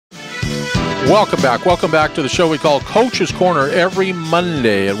Welcome back to the show we call Coach's Corner every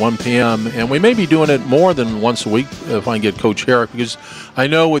Monday at 1 p.m. And we may be doing it more than once a week if I can get Coach Herrick, because I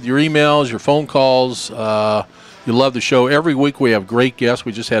know with your emails, your phone calls, you love the show. Every week we have great guests.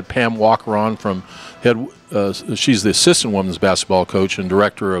 We just had Pam Walker on from she's the assistant women's basketball coach and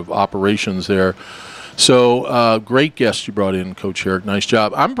director of operations there. So great guest you brought in, Coach Herrick. Nice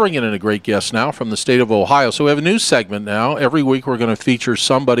job. I'm bringing in a great guest now from the state of Ohio. So we have a new segment now. Every week we're going to feature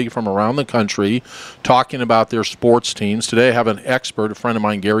somebody from around the country talking about their sports teams. Today I have an expert, a friend of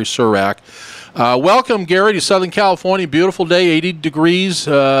mine, Gary Surak. Welcome, Gary, to Southern California. Beautiful day, 80 degrees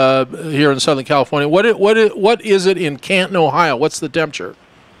here in Southern California. What is it in Canton, Ohio? What's the temperature?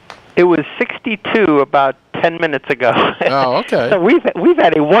 It was 62 about 10 minutes ago. Oh, okay. So we've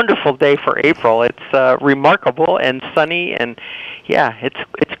had a wonderful day for April. It's remarkable and sunny, and yeah, it's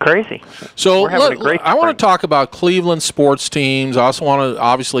crazy. So I want to talk about Cleveland sports teams. I also want to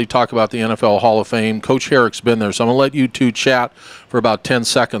obviously talk about the NFL Hall of Fame. Coach Herrick's been there, so I'm going to let you two chat for about 10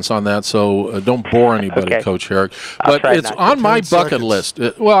 seconds on that, so don't bore anybody, okay. Coach Herrick. But it's on my bucket list.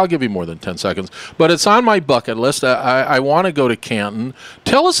 Well, I'll give you more than 10 seconds. But it's on my bucket list. I want to go to Canton.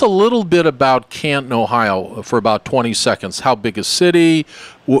 Tell us a little bit about Canton, Ohio, for about 20 seconds. How big a city?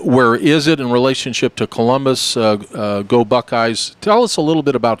 Where is it in relationship to Columbus? Go Buckeyes. Tell us a little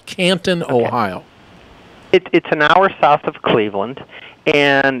bit about Canton, okay. Ohio. It's an hour south of Cleveland,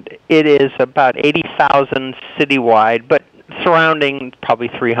 and it is about 80,000 citywide, but surrounding probably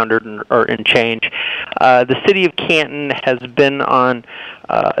 300 or in change. The city of Canton has been on,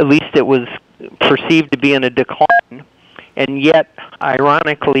 at least it was perceived to be in a decline, and yet,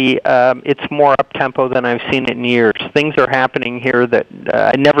 ironically, it's more up-tempo than I've seen it in years. Things are happening here that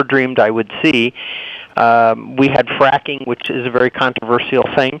I never dreamed I would see. We had fracking, which is a very controversial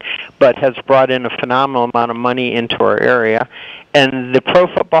thing, but has brought in a phenomenal amount of money into our area. And the Pro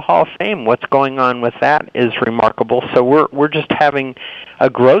Football Hall of Fame, what's going on with that is remarkable. So we're just having a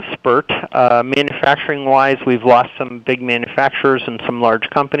growth spurt. Manufacturing-wise, we've lost some big manufacturers and some large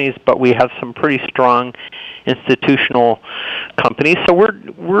companies, but we have some pretty strong institutional companies. So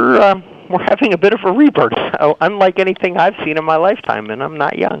we're having a bit of a rebirth, unlike anything I've seen in my lifetime, and I'm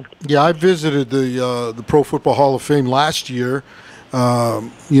not young. Yeah, I visited the Pro Football Hall of Fame last year. I'm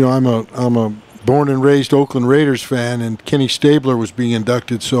a born and raised Oakland Raiders fan, and Kenny Stabler was being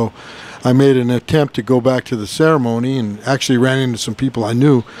inducted, so I made an attempt to go back to the ceremony and actually ran into some people I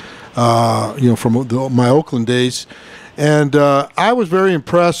knew, from my Oakland days, and I was very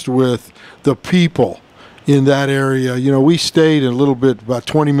impressed with the people in that area. You know, we stayed a little bit, about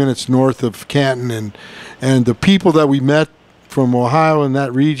 20 minutes north of Canton, and the people that we met from Ohio in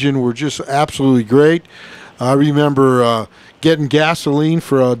that region were just absolutely great. I remember getting gasoline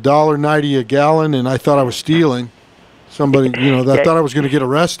for $1.90 a gallon, and I thought I was stealing. Somebody, that thought I was going to get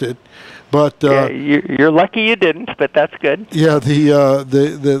arrested. But you're lucky you didn't, but that's good. Yeah,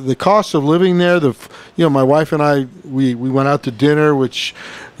 the cost of living there. My wife and I we went out to dinner, which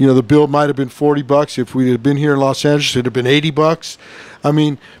the bill might have been $40. If we had been here in Los Angeles, it'd have been $80. I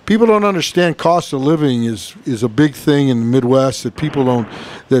mean, people don't understand cost of living is a big thing in the Midwest that people don't.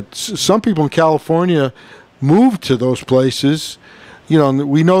 That some people in California moved to those places.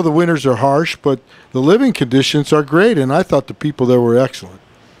 We know the winters are harsh, but the living conditions are great, and I thought the people there were excellent.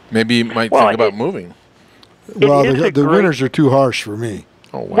 Maybe you might think about moving. Well, the winters are too harsh for me.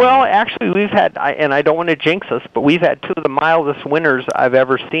 Oh, wow. Well, actually, we've had, and I don't want to jinx us, but we've had two of the mildest winters I've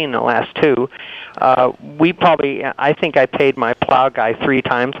ever seen in the last two. I think I paid my plow guy 3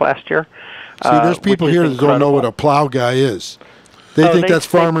 times last year. See, there's people here that don't know what a plow guy is. They think that's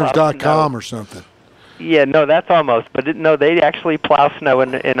farmers.com or something. Yeah, no, that's almost. But they actually plow snow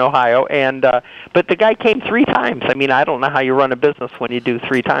in Ohio, and but the guy came 3 times. I mean, I don't know how you run a business when you do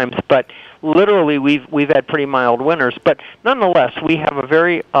 3 times, but literally we've had pretty mild winters. But nonetheless, we have a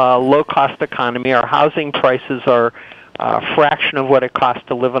very low-cost economy. Our housing prices are a fraction of what it costs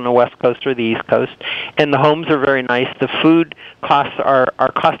to live on the West Coast or the East Coast, and the homes are very nice. The food costs,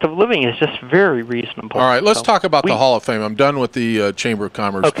 our cost of living is just very reasonable. All right, let's talk about the Hall of Fame. I'm done with the Chamber of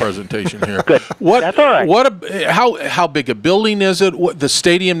Commerce presentation here. Good. That's all right. How big a building is it? The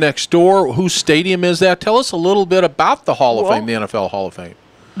stadium next door, whose stadium is that? Tell us a little bit about the Hall of Fame, the NFL Hall of Fame.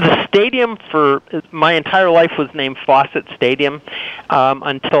 The stadium for my entire life was named Fawcett Stadium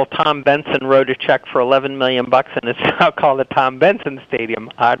until Tom Benson wrote a check for $11 million, and it's now called the Tom Benson Stadium.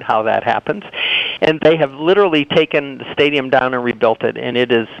 Odd how that happens. And they have literally taken the stadium down and rebuilt it, and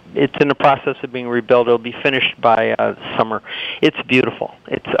it's in the process of being rebuilt. It'll be finished by summer. It's beautiful.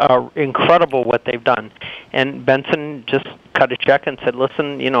 It's incredible what they've done. And Benson just cut a check and said,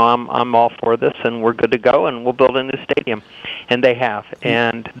 "Listen, I'm all for this, and we're good to go, and we'll build a new stadium." And they have,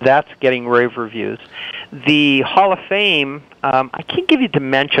 and that's getting rave reviews. The Hall of Fame, I can't give you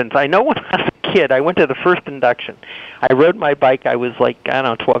dimensions. I know when I was a kid, I went to the first induction. I rode my bike. I was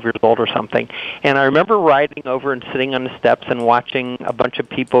 12 years old or something. And I remember riding over and sitting on the steps and watching a bunch of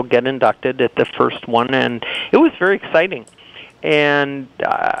people get inducted at the first one, and it was very exciting. And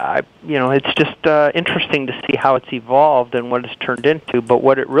it's just interesting to see how it's evolved and what it's turned into. But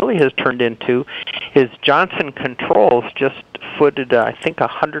what it really has turned into is Johnson Controls just footed, I think,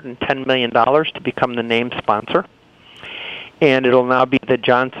 $110 million to become the name sponsor. And it'll now be the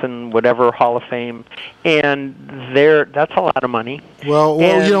Johnson whatever Hall of Fame, and that's a lot of money. Well,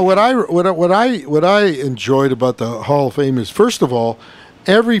 what I enjoyed about the Hall of Fame is, first of all,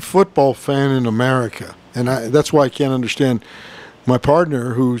 every football fan in America, and that's why I can't understand my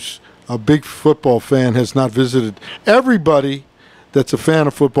partner, who's a big football fan, has not visited. Everybody that's a fan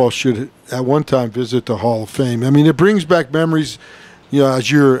of football should at one time visit the Hall of Fame. I mean, it brings back memories.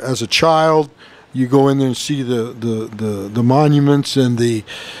 As a child, you go in there and see the monuments and the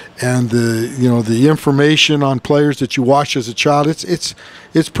information on players that you watched as a child.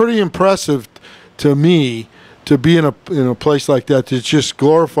 It's pretty impressive to me to be in a place like that that just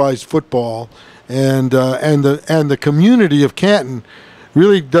glorifies football, and the community of Canton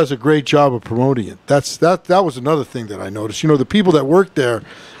really does a great job of promoting it. That was another thing that I noticed. The people that work there,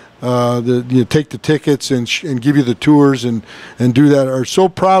 take the tickets and give you the tours and do that, are so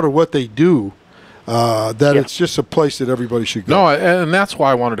proud of what they do. It's just a place that everybody should go. No, and that's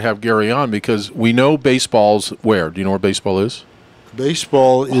why I wanted to have Gary on, because we know baseball's where. Do you know where baseball is?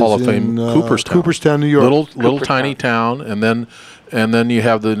 Baseball is Hall of Fame, Cooperstown, New York. Little tiny town, and then you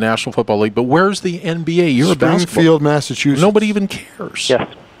have the National Football League. But where's the NBA? You're a basketball. Springfield, Massachusetts. Nobody even cares. Yes.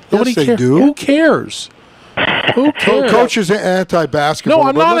 Nobody cares. They do. Who cares? Who cares? Coach is anti-basketball. No,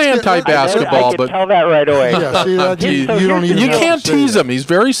 I'm not anti-basketball. I can tell that right away. Yeah, see, you don't even. You can't tease him. He's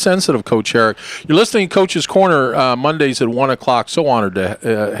very sensitive, Coach Herrick. You're listening to Coach's Corner Mondays at 1 o'clock. So honored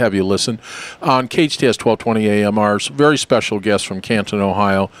to have you listen on KHTS 1220 AM. Our very special guest from Canton,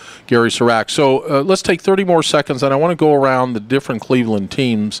 Ohio, Gary Sirac. So let's take 30 more seconds, and I want to go around the different Cleveland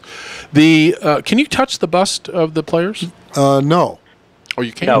teams. Can you touch the bust of the players? No. Oh,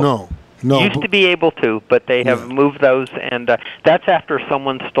 you can't? No. Used to be able to, but they have moved those, and that's after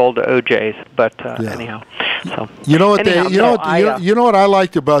someone stole the OJs. But anyhow, so you know what I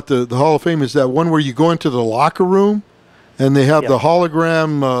liked about the Hall of Fame is that one where you go into the locker room, and they have the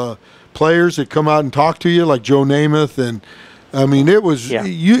hologram players that come out and talk to you, like Joe Namath, and I mean it was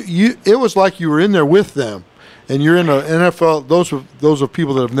it was like you were in there with them, and you're in the NFL. Those are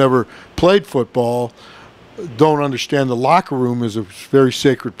people that have never played football. Don't understand the locker room is a very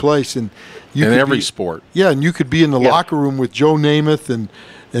sacred place, and in every sport. Yeah, and you could be in the locker room with Joe Namath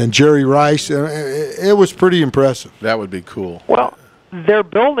and Jerry Rice. It was pretty impressive. That would be cool. Well, they're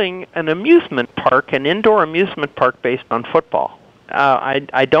building an amusement park, an indoor amusement park based on football.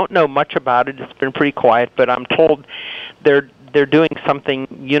 I don't know much about it. It's been pretty quiet, but I'm told they're doing something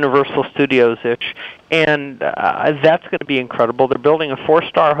Universal Studios-ish, and that's going to be incredible. They're building a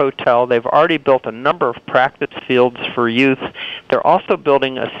 4-star hotel. They've already built a number of practice fields for youth. They're also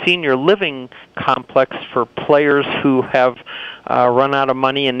building a senior living complex for players who have run out of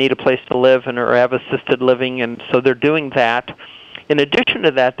money and need a place to live or have assisted living, and so they're doing that. In addition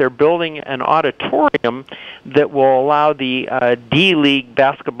to that, they're building an auditorium that will allow the D-League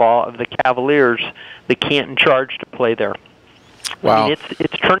basketball of the Cavaliers, the Canton Charge, to play there. Wow. I mean,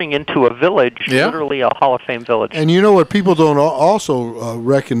 it's turning into a village, literally a Hall of Fame village. And you know what people don't also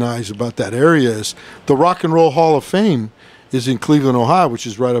recognize about that area is the Rock and Roll Hall of Fame is in Cleveland, Ohio, which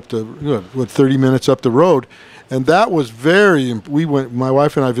is right up to 30 minutes up the road. And that was my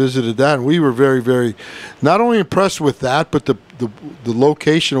wife and I visited that, and we were very, very not only impressed with that, but the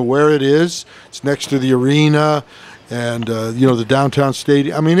location of where it is. It's next to the arena and the downtown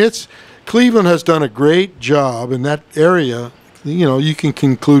stadium. I mean, Cleveland has done a great job in that area. You can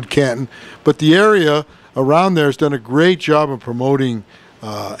conclude Canton, but the area around there has done a great job of promoting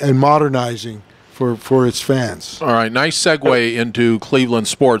and modernizing for its fans. All right, nice segue into Cleveland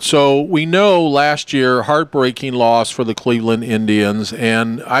sports. So we know last year, heartbreaking loss for the Cleveland Indians,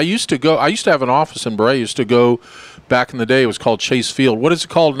 and I used to have an office in Bray. I used to go back in the day. It was called Chase Field. What is it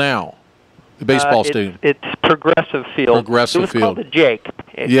called now? The baseball stadium. It's Progressive Field. Progressive Field. It was called the Jake,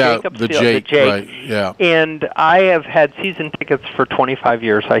 Jacobs the Field, Jake, the Jake. right, yeah. And I have had season tickets for 25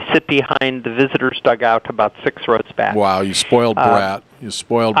 years. I sit behind the visitors' dugout about 6 rows back. Wow, you spoiled brat. You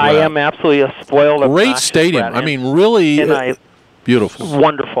spoiled brat. I am absolutely a spoiled, great stadium. Brat. I mean, really beautiful.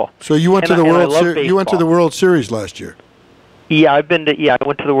 Wonderful. So you went to the World Series. You went to the World Series last year. Yeah, I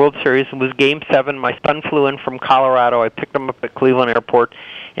went to the World Series. It was Game 7. My son flew in from Colorado. I picked him up at Cleveland Airport,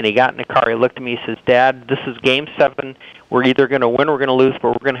 and he got in the car. He looked at me. He says, "Dad, this is Game 7. We're either going to win or we're going to lose,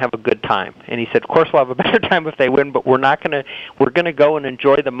 but we're going to have a good time." And he said, "Of course, we'll have a better time if they win, but we're going to go and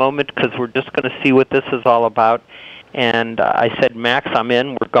enjoy the moment because we're just going to see what this is all about." And I said, "Max, I'm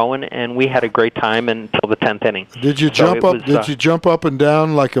in. We're going," and we had a great time until the 10th inning. Did you jump up? Did you jump up and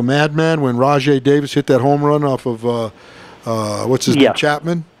down like a madman when Rajay Davis hit that home run off of what's his name,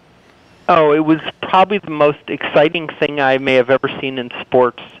 Chapman? Oh, it was probably the most exciting thing I may have ever seen in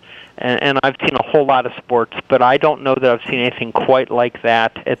sports. And I've seen a whole lot of sports, but I don't know that I've seen anything quite like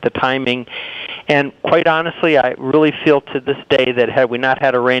that at the timing. And quite honestly, I really feel to this day that had we not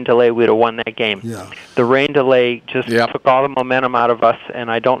had a rain delay, we'd have won that game. Yeah. The rain delay just took all the momentum out of us,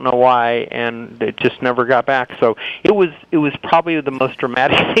 and I don't know why, and it just never got back. So it was probably the most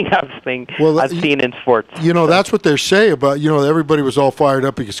dramatic thing I've seen in sports. You know, that's what they say about, everybody was all fired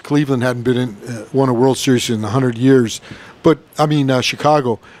up because Cleveland hadn't been in won a World Series in 100 years. But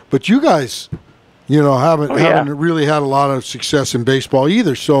Chicago. But you guys, haven't really had a lot of success in baseball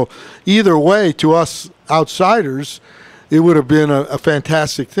either. So either way, to us outsiders, it would have been a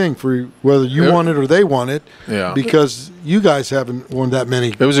fantastic thing for whether you won it or they won it. Yeah. Because you guys haven't won that many.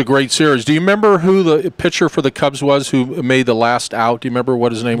 It was a great series. Do you remember who the pitcher for the Cubs was who made the last out? Do you remember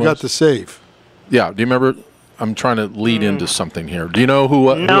what his name was? Got the save. Yeah. Do you remember? I'm trying to lead into something here. Do you know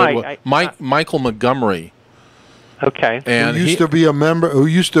who? Michael Montgomery. Okay. And who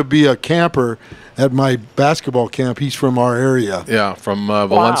used to be a camper at my basketball camp. He's from our area. Yeah, from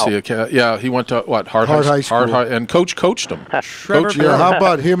Valencia. Wow. Yeah, he went to Hart High School. And Coach coached him. How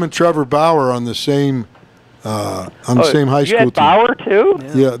about him and Trevor Bauer on the same same high school team? Bauer too?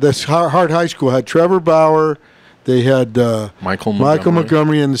 Yeah, that's Hart High School had Trevor Bauer. They had Michael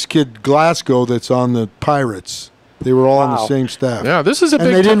Montgomery and this kid Glasgow that's on the Pirates. They were all on the same staff. Yeah, this is a big.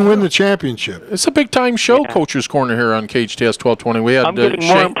 And they didn't win the championship. It's a big time show, Coach's Corner here on KHTS 1220. We had I'm getting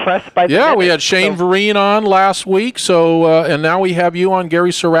more impressed by the minute, we had Shane Vereen on last week. So and now we have you on,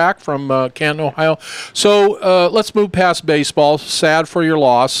 Gary Sirac from Canton, Ohio. So let's move past baseball. Sad for your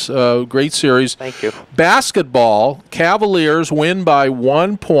loss. Great series. Thank you. Basketball. Cavaliers win by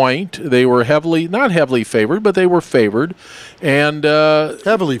 1 point. They were not heavily favored, but they were favored, and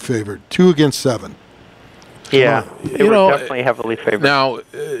heavily favored. 2-7. Yeah, they were definitely heavily favored. Now,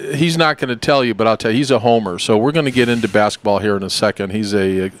 he's not going to tell you, but I'll tell you, he's a homer. So we're going to get into basketball here in a second. He's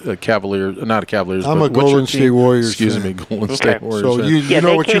a Cavalier, not a Cavaliers. I'm a Golden State Warriors. Excuse me, Golden State Warriors. So you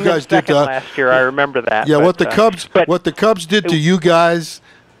know what you guys did to last year. I remember that. Yeah, what the Cubs did to you guys,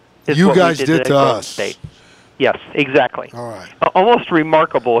 you guys did to us. State. Yes, exactly. All right. Almost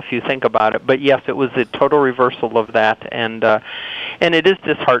remarkable if you think about it, but yes, it was a total reversal of that, and it is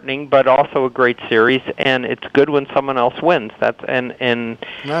disheartening, but also a great series, and it's good when someone else wins. And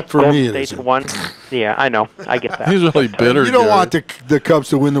not for me. State's won. Yeah, I know. I get that. He's really bitter. You don't want the Cubs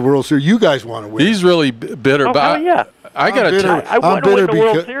to win the World Series. You guys want to win. He's really bitter. Oh, but yeah. I got to tell you, I want to win the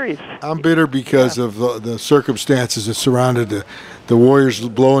World Series. I'm bitter because of the circumstances that surrounded the Warriors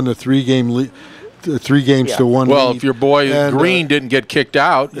blowing the 3 games to 1 Well, lead. if your boy Green didn't get kicked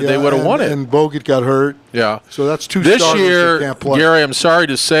out, they would have won it. And Bogut got hurt. Yeah. So that's 2 this starters year, that can't play. Gary, I'm sorry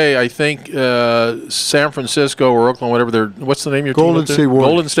to say, I think San Francisco or Oakland, whatever what's the name of your Golden team? State Warriors.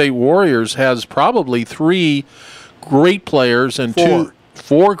 Golden State Warriors has probably 3 great players and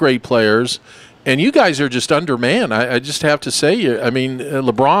 4 great players. And you guys are just undermanned. I just have to say, I mean,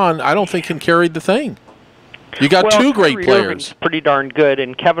 LeBron, I don't think can carry the thing. You got 2 great players. Irving's pretty darn good,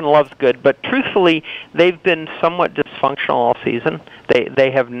 and Kevin Love's good. But truthfully, they've been somewhat dysfunctional all season.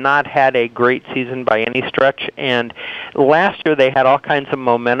 They have not had a great season by any stretch. And last year they had all kinds of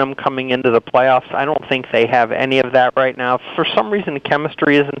momentum coming into the playoffs. I don't think they have any of that right now. For some reason, the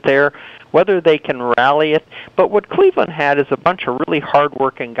chemistry isn't there. Whether they can rally it. But what Cleveland had is a bunch of really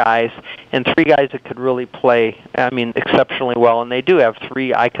hard-working guys and 3 guys that could really play, exceptionally well. And they do have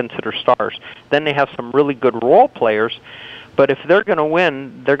 3 I consider stars. Then they have some really good role players. But if they're going to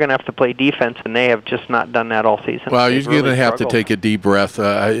win, they're going to have to play defense, and they have just not done that all season. Well, you're going to have to take a deep breath.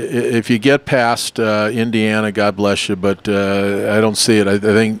 If you get past Indiana, God bless you, but I don't see it. I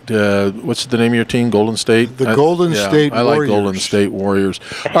think, what's the name of your team, Golden State? The Golden State Warriors. I like Golden State Warriors.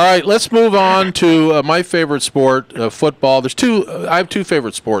 All right, let's move on to my favorite sport, football. I have 2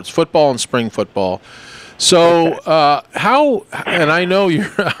 favorite sports, football and spring football. So how? And I know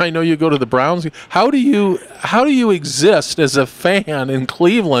you go to the Browns. How do you exist as a fan in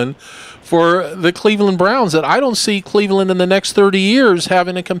Cleveland for the Cleveland Browns? That I don't see Cleveland in the next 30 years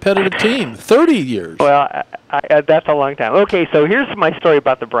having a competitive team. 30 years. Well, that's a long time. Okay, so here's my story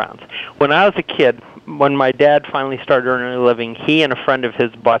about the Browns. When I was a kid, when my dad finally started earning a living, he and a friend of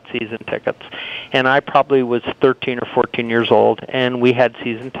his bought season tickets. And I probably was 13 or 14 years old, and we had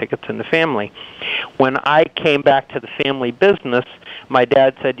season tickets in the family. When I came back to the family business, my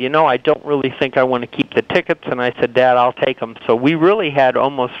dad said, I don't really think I want to keep the tickets. And I said, Dad, I'll take them. So we really had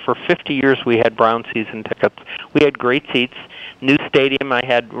almost for 50 years we had Brown season tickets. We had great seats. New stadium, I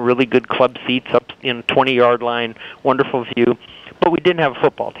had really good club seats up in 20-yard line, wonderful view. But we didn't have a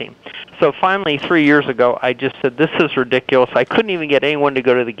football team. So finally, 3 years ago, I just said, this is ridiculous. I couldn't even get anyone to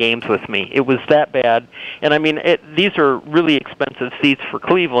go to the games with me. It was that bad. And, I mean, these are really expensive seats for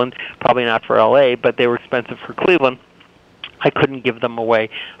Cleveland, probably not for L.A., but they were expensive for Cleveland. I couldn't give them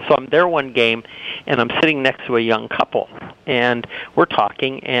away. So I'm there one game, and I'm sitting next to a young couple, and we're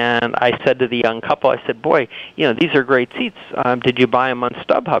talking, and I said to the young couple, I said, boy, these are great seats. Did you buy them on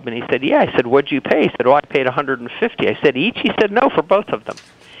StubHub? And he said, yeah. I said, what'd you pay? He said, I paid $150. I said, each? He said, no, for both of them.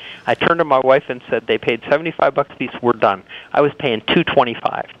 I turned to my wife and said, they paid $75 a piece, we're done. I was paying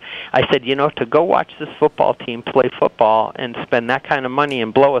 $225. I said, to go watch this football team play football and spend that kind of money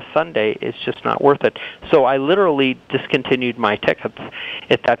and blow a Sunday is just not worth it. So I literally discontinued my tickets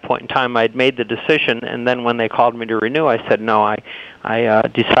at that point in time. I'd made the decision, and then when they called me to renew, I said, no, I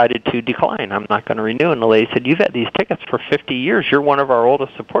decided to decline. I'm not going to renew. And the lady said, you've had these tickets for 50 years. You're one of our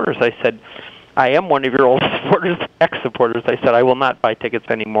oldest supporters. I said, I am one of your old supporters, ex-supporters. I said, I will not buy tickets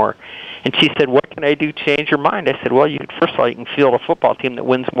anymore. And she said, what can I do to change your mind? I said, well, first of all, you can field a football team that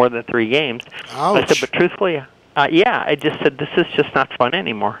wins more than 3 games. Ouch. I said, but truthfully, I just said, this is just not fun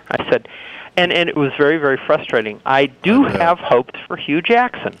anymore. I said, and it was very, very frustrating. I do have hopes for Hugh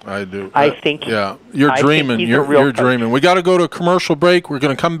Jackson. I do. I think. Yeah, you're dreaming. You're dreaming. We got to go to a commercial break. We're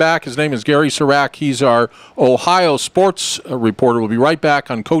going to come back. His name is Gary Sirac. He's our Ohio sports reporter. We'll be right back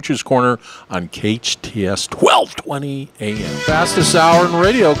on Coach's Corner on KHTS 1220 AM. Fastest hour in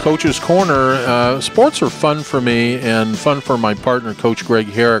radio, Coach's Corner. Sports are fun for me and fun for my partner, Coach Greg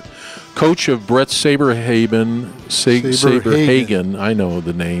Herrick. Coach of Brett Saberhagen, I know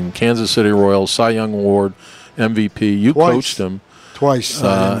the name, Kansas City Royals, Cy Young Award, MVP. You coached him. Twice.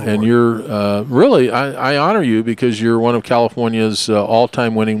 And you're really, I honor you because you're one of California's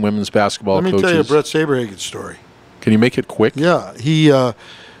all-time winning women's basketball coaches. Let me tell you Brett Saberhagen's story. Can you make it quick? Yeah.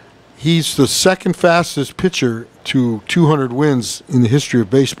 He's the second fastest pitcher to 200 wins in the history of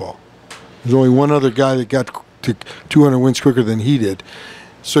baseball. There's only one other guy that got to 200 wins quicker than he did.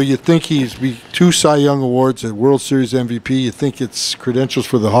 So you think he's 2 Cy Young Awards, a World Series MVP. You think it's credentials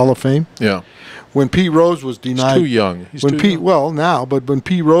for the Hall of Fame? Yeah. When Pete Rose was denied, he's too young. But when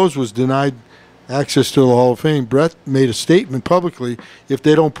Pete Rose was denied access to the Hall of Fame, Brett made a statement publicly: if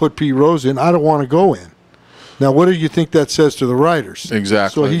they don't put Pete Rose in, I don't want to go in. Now, what do you think that says to the writers?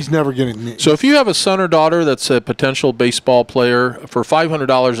 Exactly. So he's never getting. So if you have a son or daughter that's a potential baseball player, for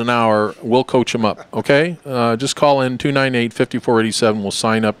 $500 an hour, we'll coach them up, okay? Just call in 298-5487. We'll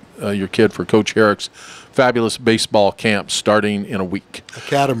sign up your kid for Coach Herrick's fabulous baseball camp starting in a week.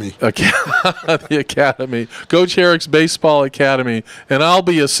 Academy. The Academy. Coach Herrick's Baseball Academy. And I'll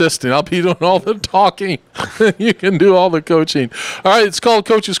be assisting. I'll be doing all the talking. You can do all the coaching. All right, it's called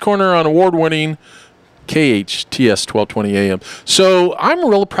Coach's Corner on award-winning KHTS 1220 AM. So I'm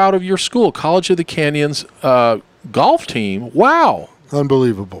real proud of your school, College of the Canyons golf team. Wow.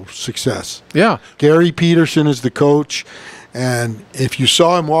 Unbelievable success. Yeah. Gary Peterson is the coach, and if you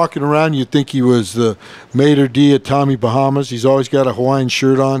saw him walking around, you'd think he was the maitre d' at Tommy Bahamas. He's always got a Hawaiian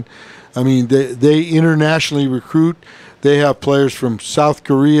shirt on. I mean, they internationally recruit. They have players from South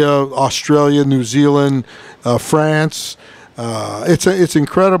Korea, Australia, New Zealand, France. It's an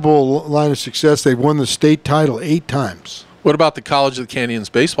incredible line of success. They've won the state title 8 times. What about the College of the Canyons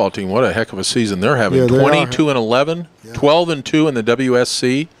baseball team? What a heck of a season they're having. Yeah, 22-11, 12-2 in the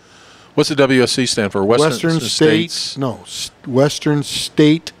WSC. What's the WSC stand for? Western States. No, Western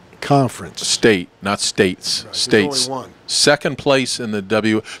State Conference. State, not states. Right. States. There's only one. Second place in the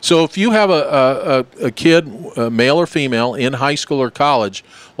W. So if you have a kid, male or female, in high school or college,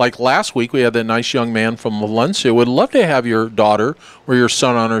 like last week we had that nice young man from Valencia. Would love to have your daughter or your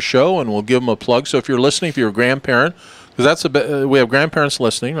son on our show, and we'll give them a plug. So if you're listening, if you're a grandparent, because we have grandparents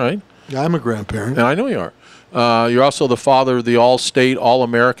listening, right? Yeah, I'm a grandparent. And I know you are. You're also the father of the All-State,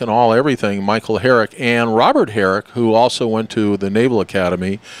 All-American, All-Everything, Michael Herrick, and Robert Herrick, who also went to the Naval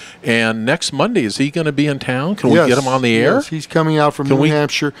Academy. And next Monday, is he going to be in town? Can we get him on the air? Yes, he's coming out from New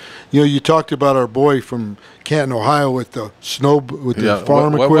Hampshire. You know, you talked about our boy from Canton, Ohio, with the farm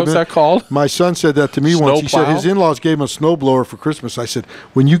equipment. What was that called? My son said that to me once. He said his in-laws gave him a snowblower for Christmas. I said,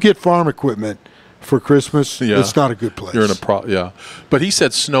 when you get farm equipment for Christmas, it's not a good place. You're in a But he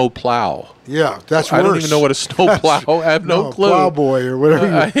said snow plow. Yeah, that's worse. I don't even know what a snow plow. I have no clue. Plowboy or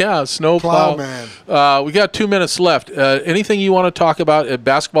whatever. Yeah, snow plow. Man. We got 2 minutes left. Anything you want to talk about?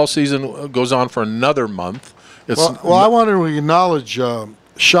 Basketball season goes on for another month. Well, I wanted to acknowledge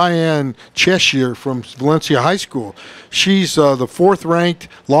Cheyenne Cheshire from Valencia High School. She's the 4th-ranked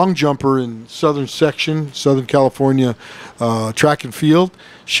long jumper in Southern California track and field.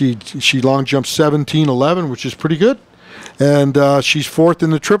 She long jumped 17:11, which is pretty good, and she's 4th in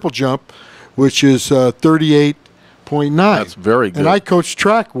the triple jump, which is 38.9. That's very good. And I coached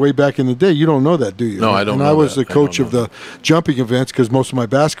track way back in the day. You don't know that, do you? No, I don't. And I was the coach of the jumping events because most of my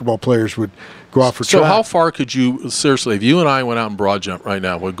basketball players would go out for track. So how far could you, seriously, if you and I went out and broad jump right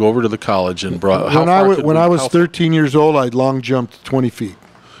now, we'd go over to the college and when I was 13 years old, I'd long jumped 20 feet.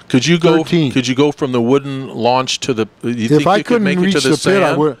 Could you go? 13. Could you go from the wooden launch to the? If I couldn't reach the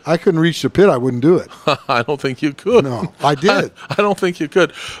pit, I couldn't reach the pit. I wouldn't do it. I don't think you could. No, I did. I don't think you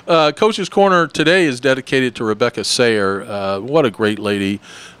could. Coach's Corner today is dedicated to Rebecca Sayer. What a great lady.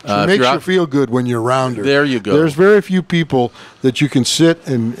 She makes you feel good when you're around her. There you go. There's very few people that you can sit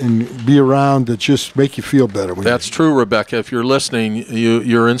and be around that just make you feel better. That's true, Rebecca. If you're listening,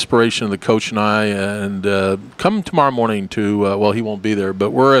 you're inspiration of the coach and I. And come tomorrow morning to, well, he won't be there,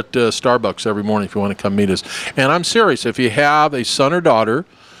 but we're at Starbucks every morning if you want to come meet us. And I'm serious. If you have a son or daughter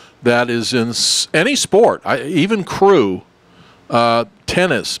that is in any sport, even crew,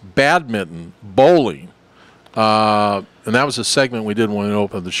 tennis, badminton, bowling, and that was a segment we did when we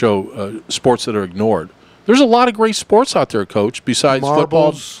opened the show, sports that are ignored. There's a lot of great sports out there, Coach, besides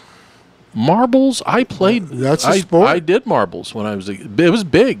football. Marbles? I played. That's a sport? I did marbles when I was it was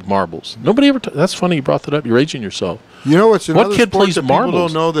big, marbles. Nobody ever. That's funny you brought that up. You're aging yourself. You know what's another what kid sport plays that marbles? People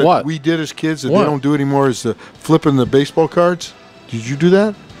don't know that we did as kids that they don't do anymore is the flipping the baseball cards. Did you do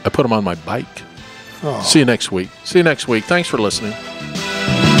that? I put them on my bike. Oh. See you next week. Thanks for listening.